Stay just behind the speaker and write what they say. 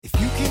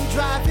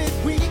drive it,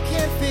 we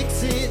can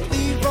fix it.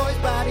 Leroy's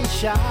Body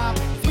Shop.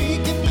 We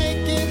can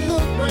make it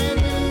look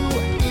brand new.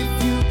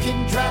 If you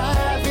can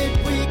drive it,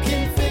 we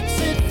can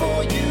fix it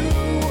for you.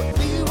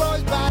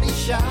 Leroy's Body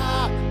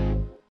Shop.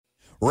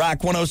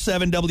 Rock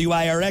 107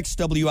 WIRX,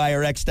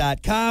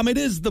 WIRX.com. It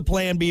is the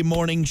Plan B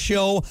Morning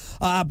Show.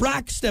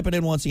 Brock stepping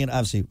in once again.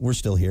 Obviously, we're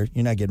still here.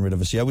 You're not getting rid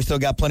of us yet. We still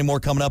got plenty more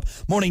coming up.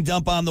 Morning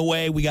dump on the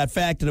way. We got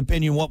fact and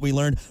opinion, what we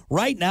learned.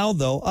 Right now,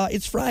 though,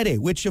 it's Friday,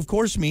 which, of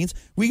course, means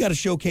we got to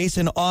showcase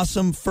an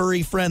awesome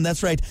furry friend.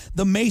 That's right.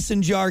 The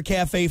Mason Jar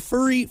Cafe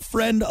Furry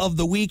Friend of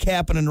the Week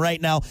happening right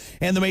now.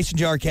 And the Mason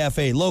Jar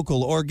Cafe,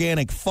 local,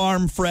 organic,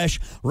 farm fresh,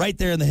 right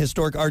there in the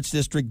Historic Arts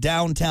District,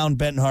 downtown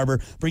Benton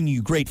Harbor, bringing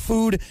you great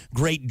food,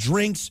 great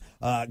drinks,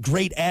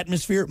 great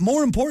atmosphere.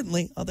 More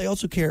importantly, they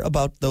also care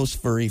about those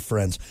furry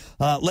friends.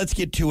 Let's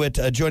get to it.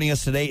 Joining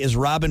us today is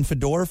Robin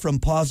Fedor from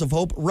Paws of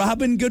Hope.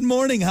 Robin, good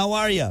morning. How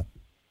are you?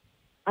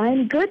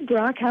 I'm good,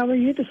 Brock. How are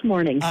you this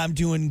morning? I'm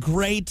doing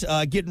great.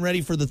 Getting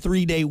ready for the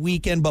 3-day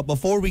weekend. But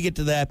before we get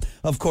to that,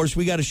 of course,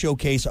 we got to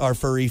showcase our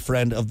furry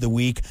friend of the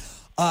week.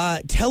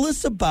 Tell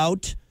us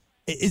about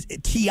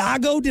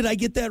Tiago. Did I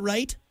get that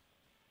right?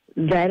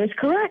 That is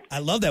correct. I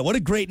love that. What a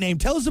great name.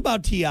 Tell us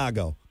about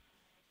Tiago.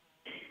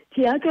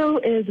 Tiago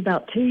is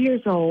about 2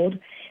 years old,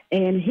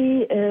 and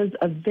he is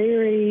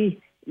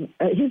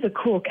he's a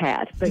cool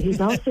cat, but he's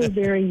also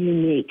very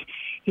unique.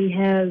 He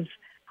has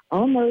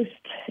almost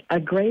a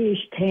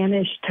grayish,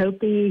 tannish,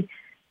 taupey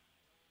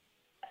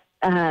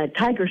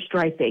tiger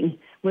striping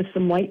with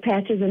some white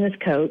patches in his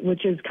coat,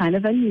 which is kind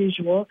of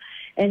unusual.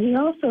 And he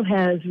also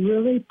has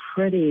really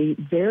pretty,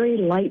 very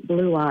light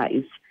blue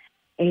eyes.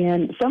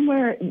 And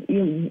somewhere,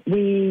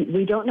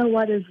 we don't know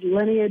what his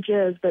lineage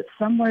is, but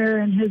somewhere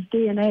in his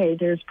DNA,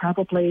 there's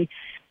probably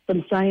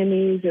some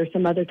Siamese or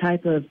some other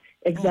type of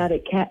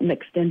exotic cat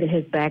mixed into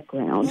his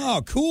background.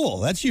 Oh, cool.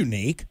 That's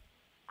unique.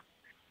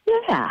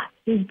 Yeah,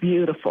 he's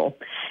beautiful.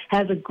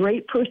 Has a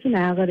great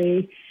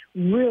personality,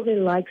 really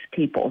likes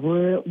people,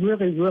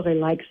 really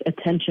likes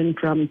attention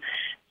from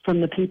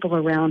the people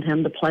around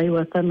him, to play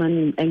with them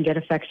and get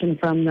affection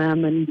from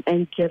them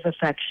and give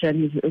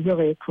affection. He's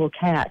really a cool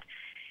cat.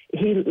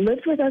 He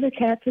lived with other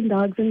cats and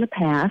dogs in the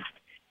past,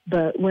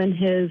 but when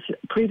his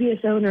previous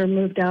owner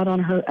moved out on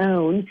her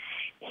own,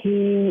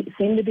 he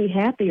seemed to be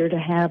happier to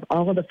have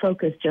all of the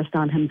focus just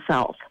on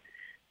himself.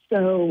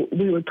 So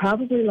we would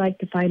probably like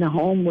to find a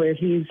home where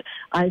he's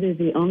either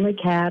the only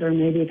cat or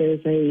maybe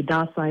there's a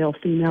docile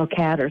female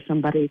cat or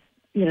somebody,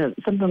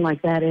 something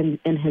like that in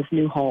his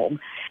new home.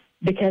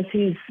 Because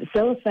he's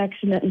so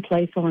affectionate and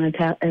playful and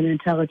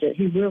intelligent.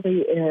 He really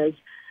is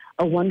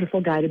a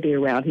wonderful guy to be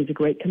around. He's a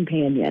great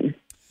companion.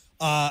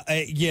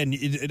 Again,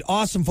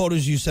 awesome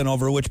photos you sent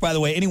over, which, by the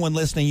way, anyone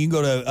listening, you can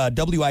go to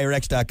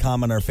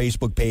WIRX.com on our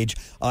Facebook page.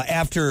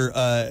 After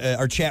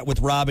our chat with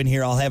Robin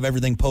here, I'll have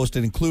everything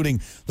posted, including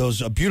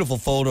those beautiful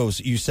photos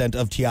you sent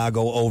of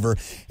Tiago over.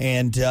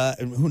 And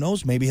who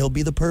knows, maybe he'll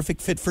be the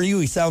perfect fit for you.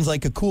 He sounds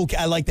like a cool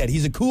cat. I like that.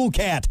 He's a cool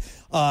cat.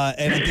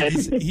 And I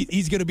think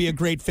he's going to be a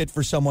great fit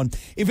for someone.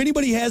 If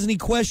anybody has any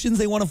questions,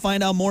 they want to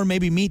find out more,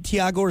 maybe meet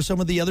Tiago or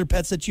some of the other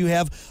pets that you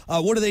have,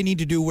 what do they need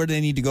to do? Where do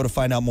they need to go to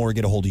find out more or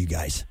get a hold of you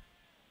guys?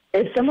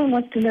 If someone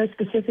wants to know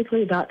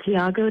specifically about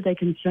Tiago, they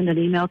can send an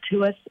email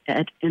to us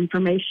at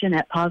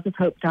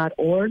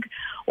information@pawsofhope.org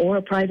or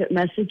a private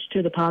message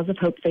to the Paws of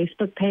Hope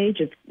Facebook page.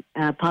 It's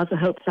Paws of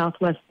Hope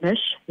Southwest Mish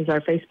is our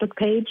Facebook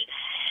page.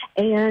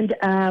 And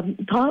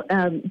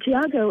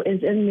Tiago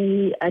is in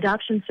the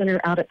adoption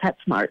center out at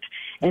PetSmart.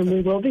 And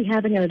we will be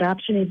having an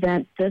adoption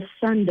event this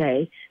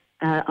Sunday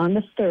on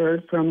the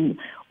 3rd from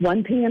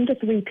 1 p.m. to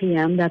 3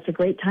 p.m. That's a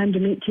great time to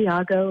meet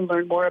Tiago,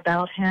 learn more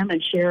about him,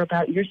 and share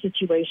about your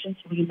situation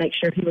so we can make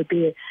sure he would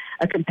be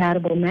a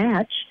compatible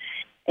match.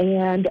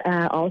 And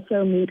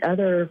also meet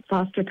other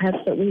foster pets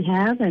that we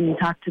have and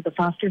talk to the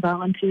foster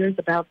volunteers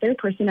about their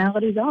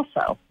personalities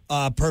also.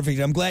 Perfect.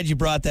 I'm glad you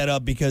brought that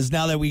up because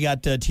now that we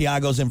got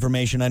Tiago's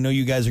information, I know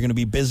you guys are going to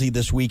be busy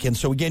this weekend.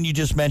 So, again, you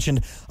just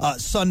mentioned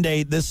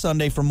this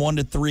Sunday from 1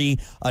 to 3,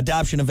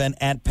 adoption event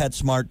at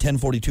PetSmart,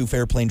 1042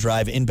 Fairplain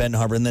Drive in Benton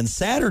Harbor. And then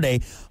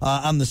Saturday,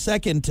 on the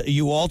 2nd,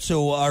 you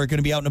also are going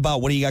to be out and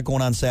about. What do you got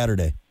going on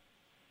Saturday?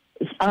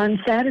 On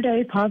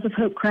Saturday, Paws of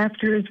Hope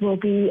Crafters will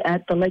be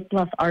at the Lake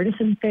Bluff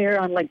Artisan Fair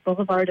on Lake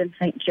Boulevard in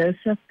St.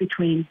 Joseph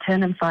between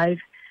 10 and 5.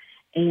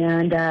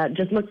 And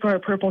just look for our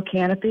purple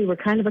canopy. We're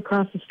kind of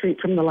across the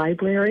street from the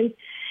library.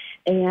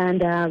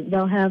 And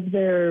they'll have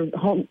their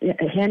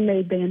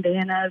handmade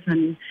bandanas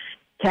and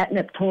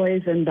catnip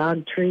toys and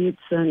dog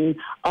treats and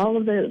all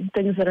of the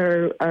things that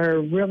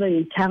are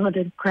really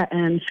talented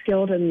and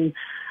skilled and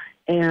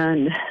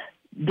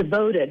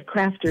devoted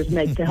crafters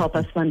make to help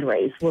us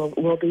fundraise.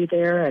 We'll be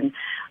there and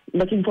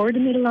looking forward to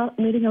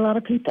meeting a lot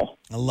of people.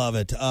 I love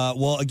it.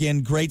 Well,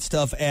 again, great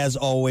stuff as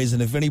always.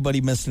 And if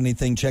anybody missed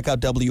anything, check out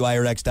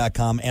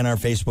WIRX.com and our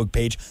Facebook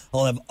page.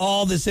 I'll have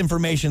all this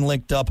information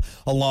linked up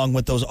along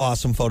with those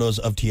awesome photos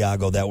of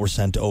Tiago that were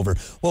sent over.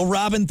 Well,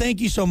 Robin, thank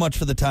you so much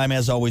for the time.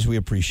 As always, we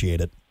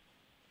appreciate it.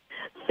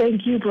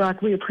 Thank you,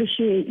 Brock. We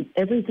appreciate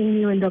everything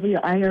you and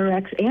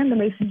WIRX and the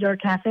Mason Jar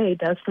Cafe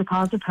does for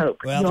Positive Hope.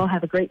 Well, you all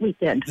have a great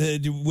weekend.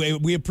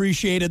 We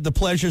appreciate it. The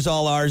pleasure's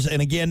all ours.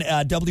 And again,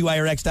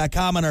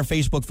 WIRX.com on our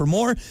Facebook for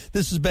more.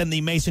 This has been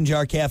the Mason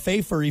Jar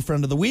Cafe Furry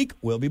Friend of the Week.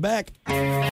 We'll be back.